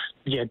emotion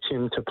gets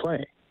into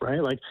play,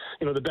 right? Like,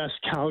 the best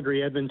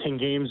Calgary-Edmonton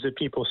games that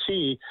people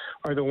see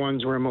are the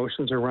ones where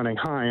emotions are running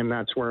high, and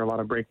that's where a lot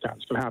of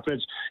breakdowns can happen.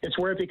 It's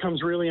where it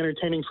becomes really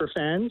entertaining for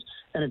fans,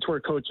 and it's where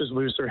coaches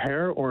lose their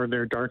hair or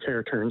their dark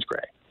hair turns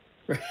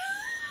gray.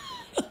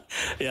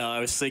 Yeah, I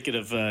was thinking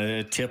of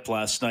Tip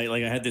last night.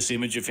 Like, I had this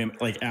image of him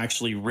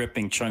actually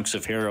ripping chunks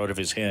of hair out of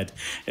his head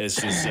as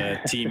his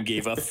team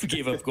gave up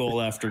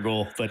goal after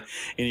goal. But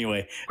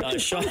anyway,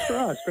 Sean, for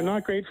us, but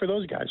not great for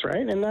those guys,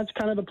 right? And that's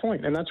kind of the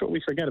point, and that's what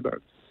we forget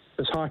about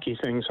this hockey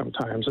thing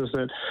sometimes, is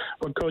that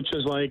what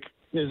coaches like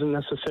isn't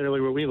necessarily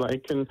what we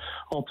like, and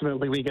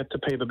ultimately we get to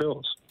pay the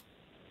bills.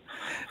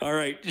 All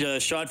right,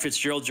 Sean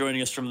Fitz-Gerald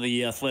joining us from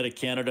the Athletic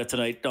Canada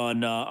tonight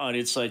on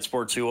Inside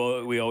Sports,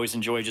 who we always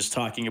enjoy just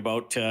talking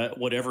about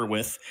whatever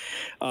with.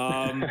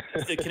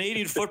 The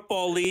Canadian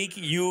Football League,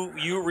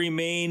 you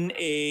remain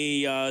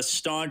a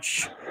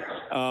staunch,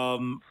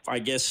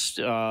 I guess,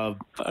 I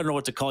don't know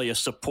what to call you, a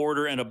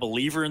supporter and a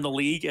believer in the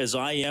league, as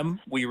I am.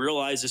 We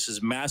realize this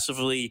is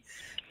massively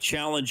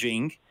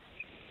challenging.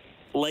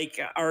 Like,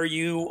 are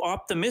you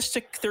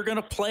optimistic they're going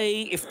to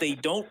play if they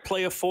don't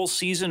play a full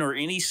season or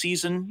any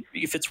season?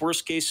 If it's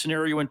worst case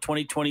scenario in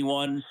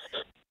 2021,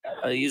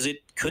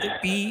 could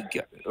it be?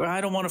 I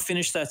don't want to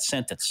finish that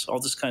sentence. I'll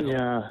just kind of.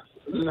 Yeah.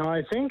 No,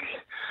 I think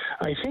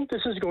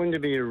this is going to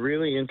be a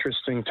really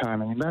interesting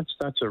time. I mean,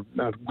 that's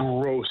a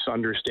gross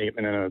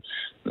understatement,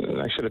 and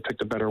I should have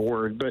picked a better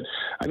word. But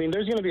I mean,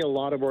 there's going to be a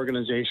lot of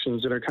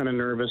organizations that are kind of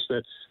nervous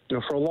that,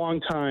 for a long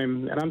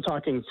time, and I'm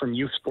talking from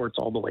youth sports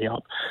all the way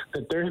up,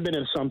 that there's been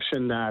an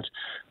assumption that,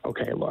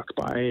 okay, look,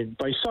 by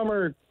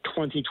summer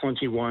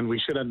 2021, we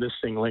should have this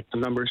thing, like the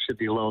numbers should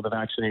be low, the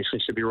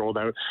vaccinations should be rolled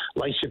out,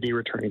 life should be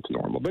returning to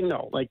normal. But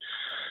no,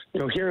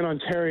 here in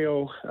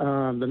Ontario,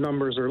 the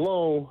numbers are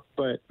low,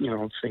 but,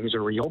 things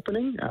are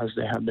reopening as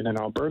they have been in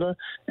Alberta.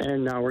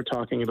 And now we're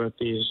talking about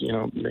these,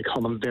 they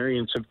call them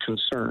variants of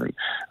concern.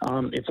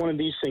 If one of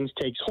these things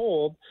takes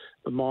hold,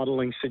 the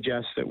modeling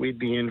suggests that we'd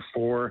be in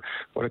for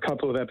what a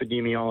couple of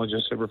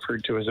epidemiologists have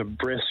referred to as a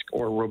brisk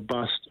or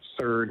robust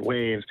third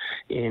wave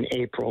in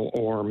April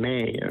or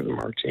May,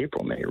 March,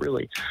 April, May,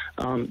 really.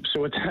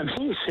 So what that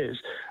means is,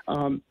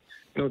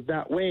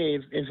 that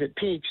wave, if it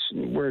peaks,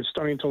 we're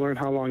starting to learn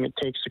how long it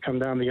takes to come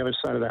down the other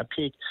side of that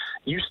peak.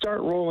 You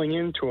start rolling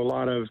into a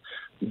lot of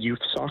youth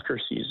soccer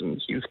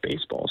seasons, youth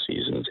baseball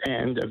seasons,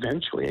 and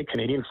eventually a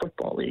Canadian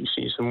Football League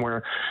season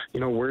where,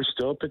 we're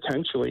still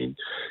potentially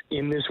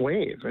in this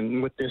wave.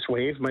 And with this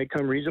wave might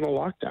come regional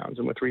lockdowns,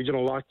 and with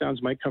regional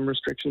lockdowns might come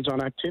restrictions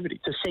on activity,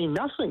 to say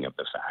nothing of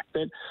the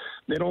fact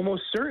that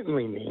almost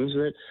certainly means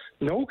that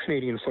no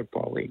Canadian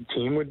Football League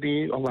team would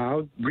be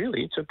allowed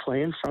really to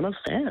play in front of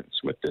fans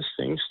with this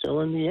thing still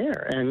in the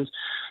air. And,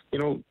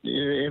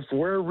 if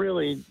we're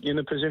really in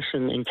a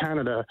position in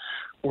Canada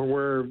where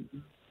we're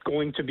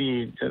going to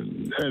be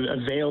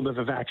availed of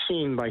a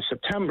vaccine by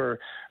September,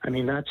 I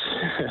mean, that's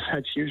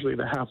usually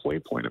the halfway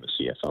point of a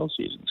CFL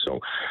season. So,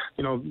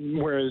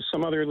 whereas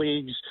some other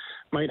leagues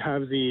might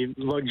have the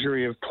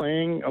luxury of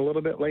playing a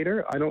little bit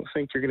later, I don't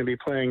think you're going to be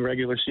playing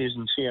regular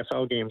season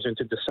CFL games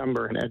into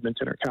December in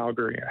Edmonton or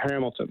Calgary or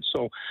Hamilton.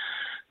 So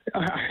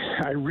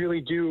I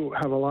really do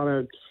have a lot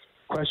of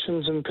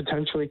questions and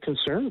potentially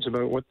concerns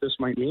about what this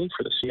might mean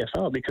for the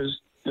CFL, because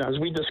as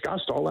we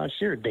discussed all last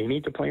year, they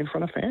need to play in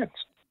front of fans.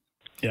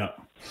 Yeah,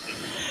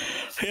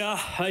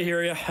 I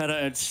hear you.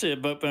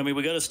 And but I mean,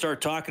 we got to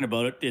start talking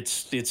about it.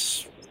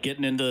 It's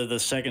getting into the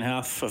second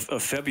half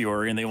of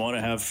February, and they want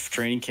to have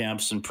training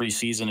camps and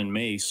preseason in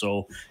May.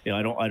 So yeah,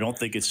 I don't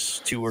think it's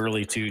too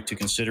early to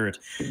consider it.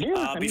 Yeah,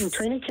 I mean,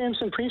 training camps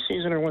and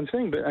preseason are one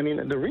thing, but I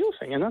mean, the real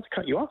thing, and not to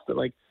cut you off, but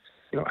like,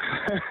 you know,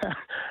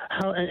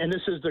 how, and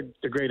this is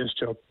the greatest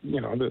joke, you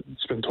know,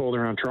 that's been told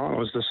around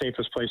Toronto, is the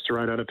safest place to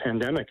ride out a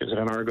pandemic is at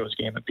an Argos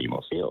game at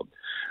BMO Field.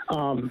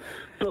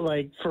 But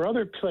like for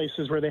other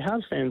places where they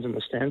have fans in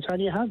the stands, how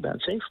do you have that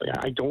safely?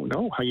 I don't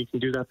know how you can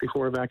do that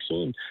before a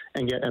vaccine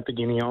and get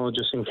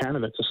epidemiologists in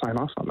Canada to sign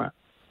off on that.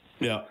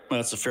 Yeah,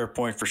 that's a fair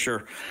point for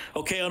sure.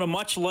 Okay, on a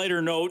much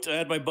lighter note, I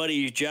had my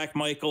buddy Jack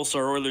Michaels,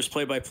 our Oilers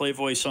play-by-play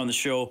voice, on the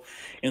show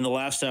in the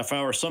last half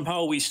hour.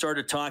 Somehow we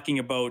started talking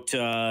about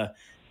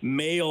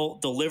mail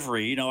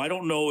delivery. Now, I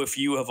don't know if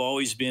you have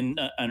always been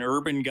an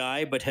urban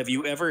guy, but have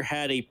you ever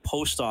had a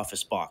post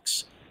office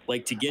box?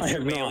 Like to get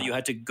your mail, you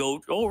had to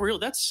go. Oh, really?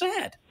 That's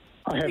sad.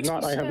 I have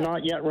not. I have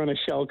not yet run a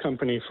shell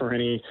company for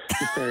any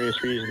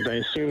nefarious reasons. I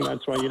assume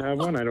that's why you'd have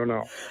one. I don't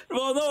know.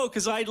 Well, no,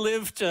 because I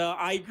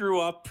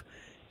grew up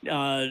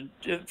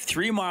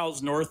 3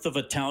 miles north of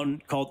a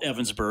town called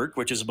Evansburg,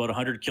 which is about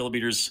 100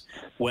 kilometers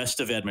west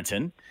of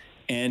Edmonton.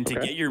 And to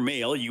get your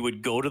mail, you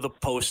would go to the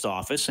post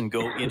office and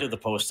go into the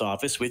post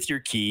office with your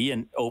key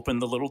and open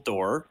the little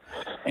door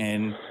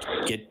and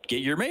get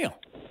your mail.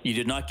 You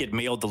did not get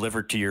mail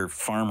delivered to your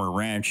farm or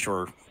ranch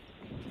or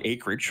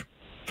acreage.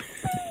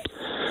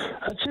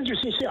 That's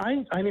interesting. See,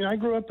 I mean, I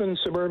grew up in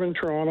suburban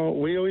Toronto.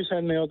 We always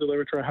had mail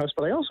delivered to our house,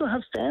 but I also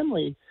have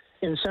family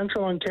in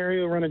central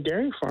Ontario who run a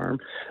dairy farm.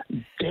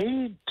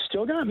 They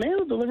still got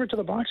mail delivered to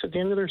the box at the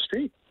end of their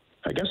street.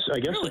 I guess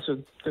really?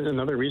 There's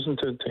another reason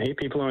to hate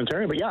people in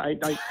Ontario. But yeah,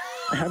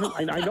 I haven't.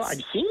 I know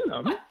I've seen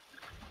them.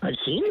 I've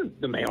seen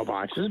the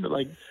mailboxes, but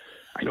like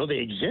I know they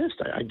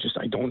exist.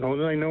 I don't know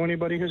that I know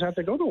anybody who's had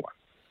to go to one.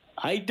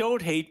 I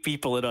don't hate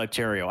people in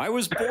Ontario. I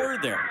was born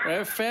there. I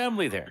have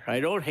family there. I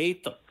don't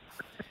hate them.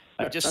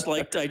 I just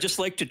like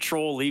to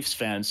troll Leafs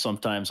fans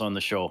sometimes on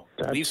the show.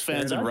 Leafs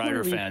fans and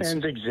Rider fans. Leafs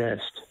fans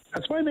exist.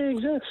 That's why they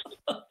exist.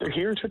 They're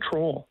here to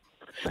troll.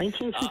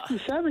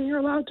 1967, you're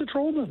allowed to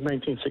troll them.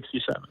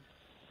 1967.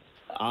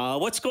 Are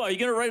you going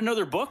to write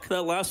another book?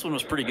 That last one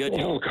was pretty good.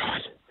 Oh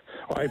God,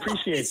 well, I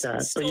appreciate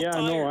that. But yeah,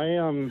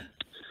 tired.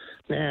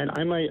 Man,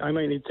 I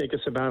might need to take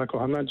a sabbatical.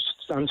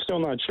 I'm still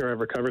not sure I've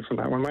recovered from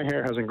that one. My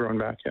hair hasn't grown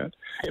back yet.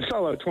 It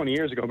fell out 20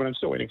 years ago, but I'm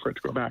still waiting for it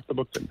to grow back. The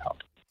book didn't help.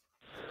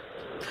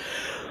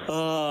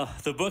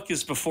 The book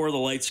is Before the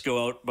Lights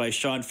Go Out by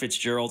Sean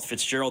Fitz-Gerald.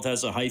 Fitz-Gerald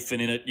has a hyphen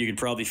in it. You can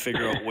probably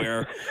figure out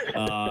where.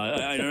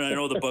 I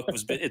know the book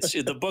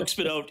the book's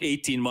been out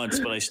 18 months,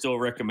 but I still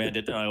recommend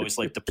it. I always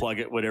like to plug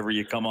it whenever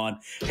you come on.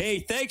 Hey,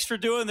 thanks for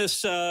doing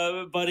this,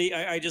 buddy.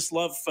 I just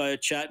love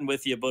chatting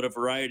with you about a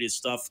variety of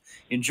stuff.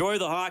 Enjoy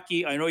the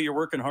hockey. I know you're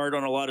working hard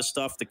on a lot of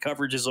stuff. The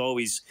coverage is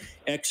always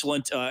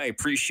excellent. I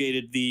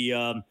appreciated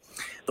the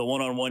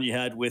one-on-one you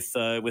had with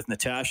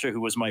Natasha,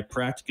 who was my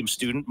practicum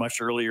student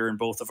much earlier in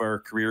both of our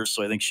careers.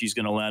 So I think she's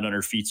going to land on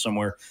her feet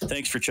somewhere.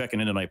 Thanks for checking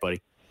in tonight,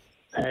 buddy.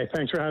 Hey,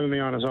 thanks for having me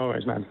on as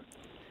always, man.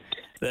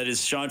 That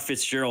is Sean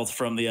Fitz-Gerald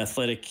from the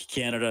Athletic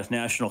Canada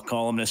national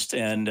columnist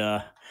and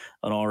an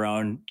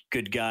all-around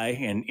good guy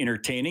and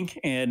entertaining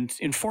and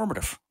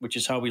informative, which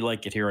is how we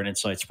like it here on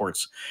Inside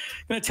Sports.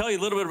 I'm going to tell you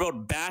a little bit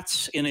about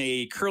bats in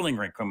a curling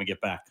rink when we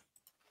get back.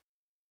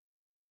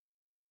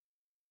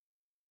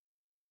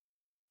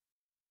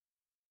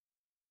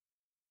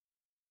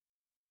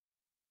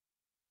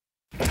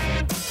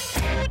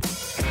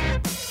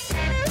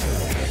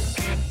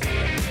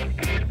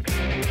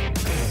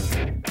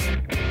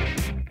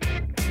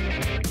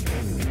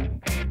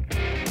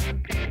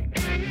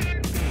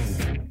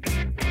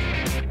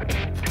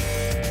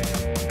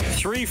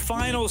 Three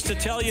finals to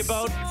tell you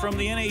about from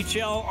the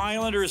NHL.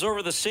 Islanders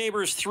over the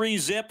Sabres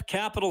 3-0.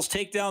 Capitals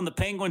take down the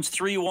Penguins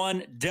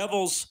 3-1.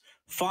 Devils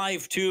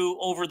 5-2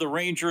 over the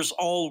Rangers.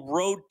 All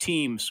road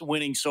teams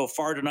winning so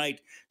far tonight.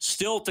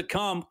 Still to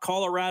come,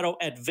 Colorado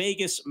at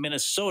Vegas,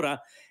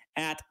 Minnesota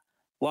at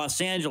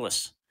Los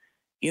Angeles.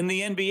 In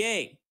the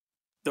NBA,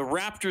 the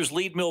Raptors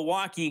lead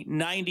Milwaukee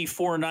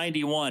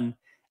 94-91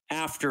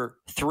 after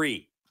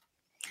 3.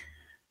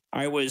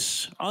 I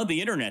was on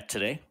the internet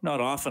today. Not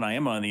often I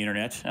am on the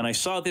internet. And I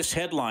saw this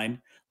headline: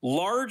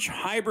 large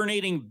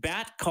hibernating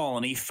bat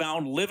colony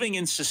found living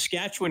in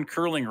Saskatchewan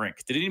curling rink.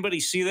 Did anybody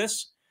see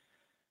this?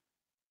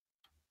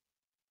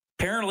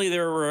 Apparently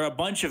there were a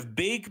bunch of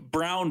big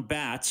brown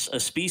bats, a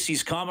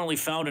species commonly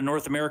found in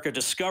North America,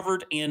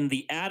 discovered in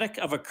the attic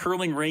of a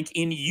curling rink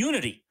in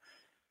Unity.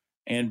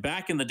 And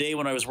back in the day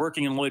when I was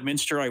working in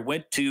Lloydminster, I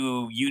went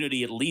to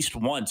Unity at least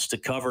once to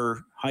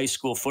cover high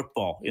school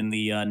football in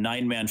the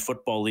 9-man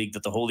football league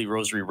that the Holy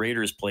Rosary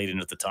Raiders played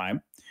in at the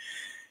time.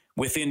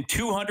 Within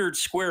 200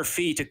 square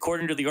feet,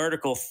 according to the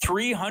article,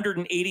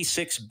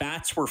 386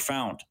 bats were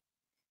found.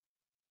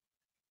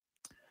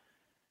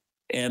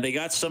 And they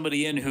got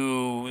somebody in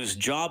whose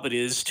job it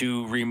is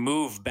to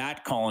remove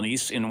bat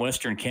colonies in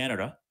Western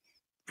Canada,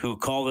 who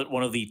called it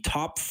one of the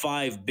top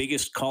 5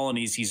 biggest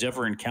colonies he's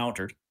ever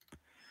encountered.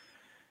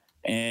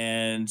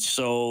 And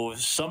so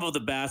some of the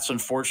bats,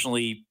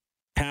 unfortunately,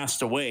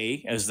 passed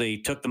away as they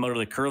took them out of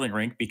the curling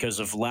rink because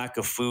of lack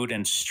of food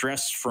and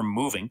stress from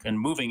moving. And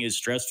moving is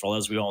stressful,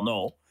 as we all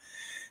know.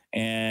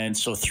 And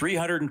so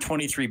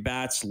 323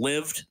 bats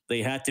lived.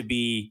 They had to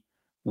be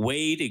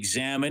weighed,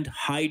 examined,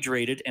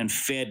 hydrated, and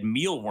fed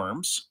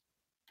mealworms.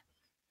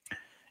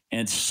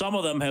 And some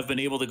of them have been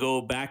able to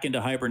go back into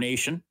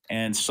hibernation,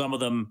 and some of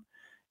them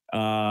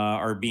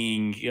are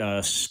being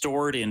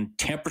stored in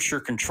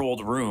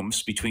temperature-controlled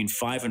rooms between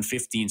 5 and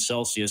 15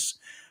 Celsius,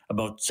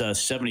 about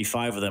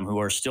 75 of them who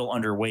are still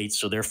underweight,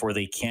 so therefore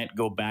they can't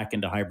go back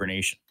into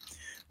hibernation.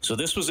 So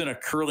this was in a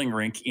curling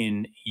rink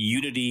in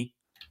Unity,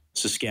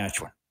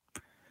 Saskatchewan.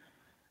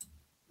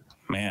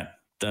 Man,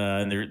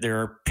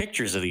 there are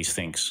pictures of these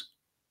things.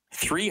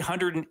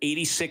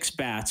 386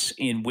 bats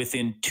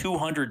within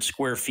 200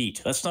 square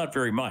feet. That's not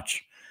very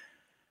much.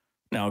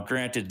 Now,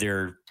 granted,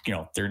 they're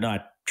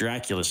not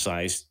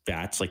Dracula-sized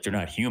bats, like they're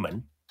not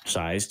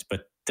human-sized,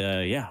 but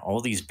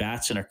all these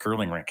bats in a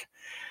curling rink.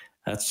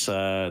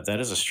 That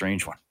is a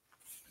strange one.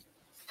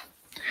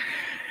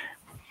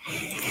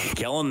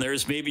 Kellen,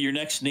 there's maybe your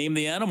next name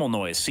the animal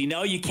noise. See,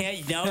 now you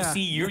can't. Now,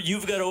 see,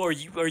 you've got to. Are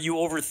you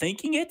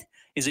overthinking it?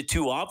 Is it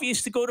too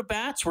obvious to go to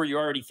bats? Were you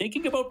already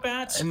thinking about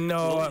bats?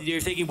 No,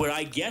 you're thinking, would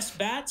I guess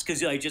bats?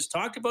 Because I just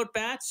talked about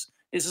bats.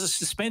 Is the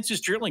suspense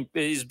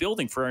is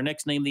building for our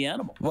next name the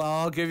animal? Well,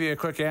 I'll give you a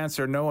quick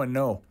answer. No and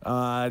no.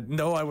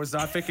 No, I was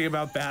not thinking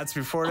about bats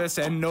before this,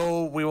 and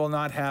no, we will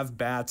not have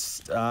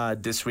bats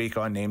this week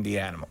on Name the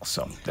Animal.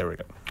 So there we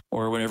go.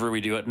 Or whenever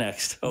we do it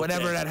next. Okay.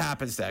 Whenever that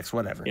happens next,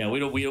 whatever. Yeah,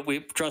 we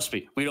trust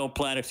me, we don't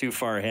plan it too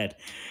far ahead.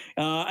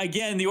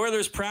 Again, the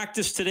Oilers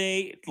practiced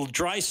today.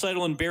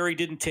 Draisaitl and Barrie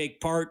didn't take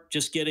part,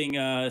 just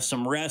getting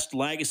some rest.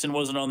 Lagesson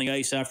wasn't on the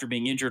ice after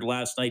being injured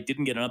last night.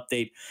 Didn't get an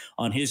update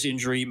on his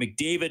injury.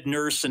 McDavid,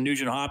 Nurse, and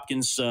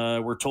Nugent-Hopkins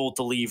were told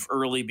to leave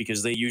early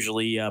because they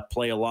usually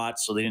play a lot,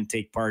 so they didn't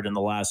take part in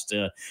the last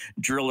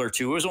drill or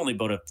two. It was only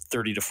about a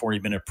 30 to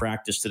 40-minute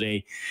practice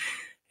today.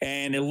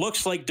 And it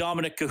looks like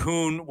Dominic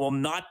Cahoon will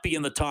not be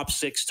in the top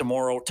 6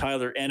 tomorrow.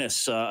 Tyler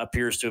Ennis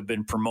appears to have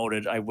been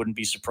promoted. I wouldn't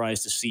be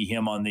surprised to see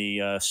him on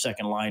the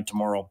second line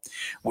tomorrow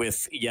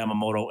with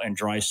Yamamoto and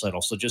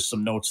Draisaitl. So just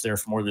some notes there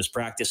from this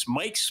practice.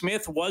 Mike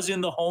Smith was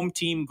in the home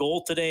team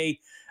goal today.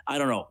 I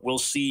don't know. We'll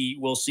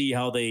see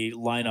how they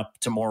line up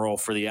tomorrow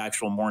for the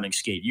actual morning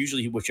skate.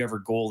 Usually whichever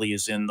goalie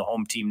is in the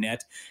home team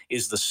net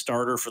is the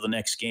starter for the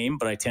next game,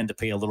 but I tend to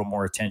pay a little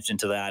more attention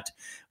to that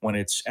when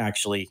it's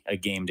actually a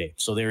game day.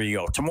 So there you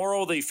go.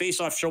 Tomorrow, the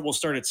face-off show will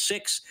start at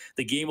 6.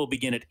 The game will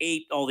begin at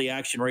 8. All the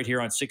action right here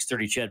on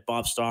 6:30 CHED.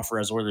 Bob Stauffer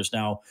has Oilers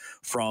now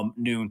from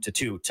noon to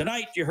 2.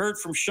 Tonight, you heard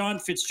from Sean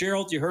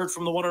Fitz-Gerald. You heard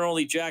from the one and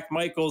only Jack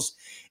Michaels.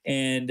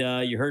 And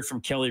you heard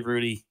from Kelly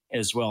Rudy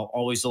as well.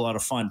 Always a lot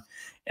of fun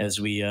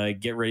as we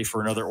get ready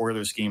for another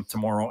Oilers game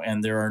tomorrow.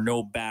 And there are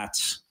no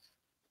bats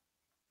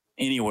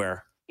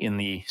anywhere in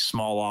the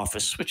small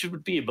office, which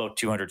would be about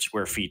 200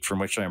 square feet from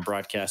which I'm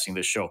broadcasting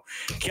this show.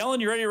 Kellen,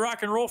 you ready to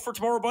rock and roll for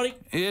tomorrow, buddy?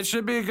 It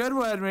should be a good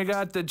one. We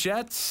got the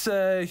Jets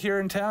here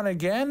in town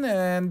again.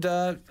 And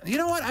you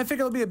know what? I think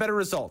it'll be a better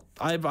result.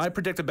 I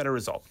predict a better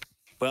result.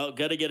 Well,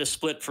 got to get a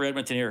split for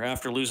Edmonton here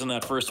after losing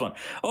that first one.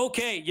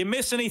 Okay, you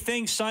miss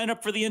anything, sign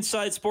up for the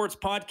Inside Sports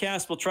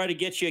podcast. We'll try to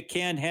get you a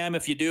canned ham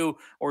if you do,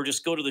 or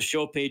just go to the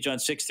show page on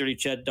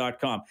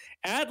 630ched.com.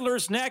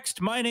 Adler's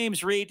next. My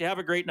name's Reed. Have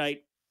a great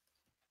night.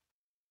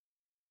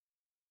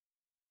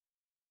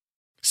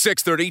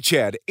 630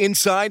 CHED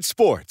Inside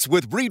Sports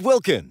with Reed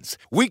Wilkins.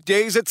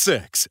 Weekdays at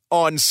 6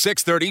 on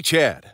 630 CHED.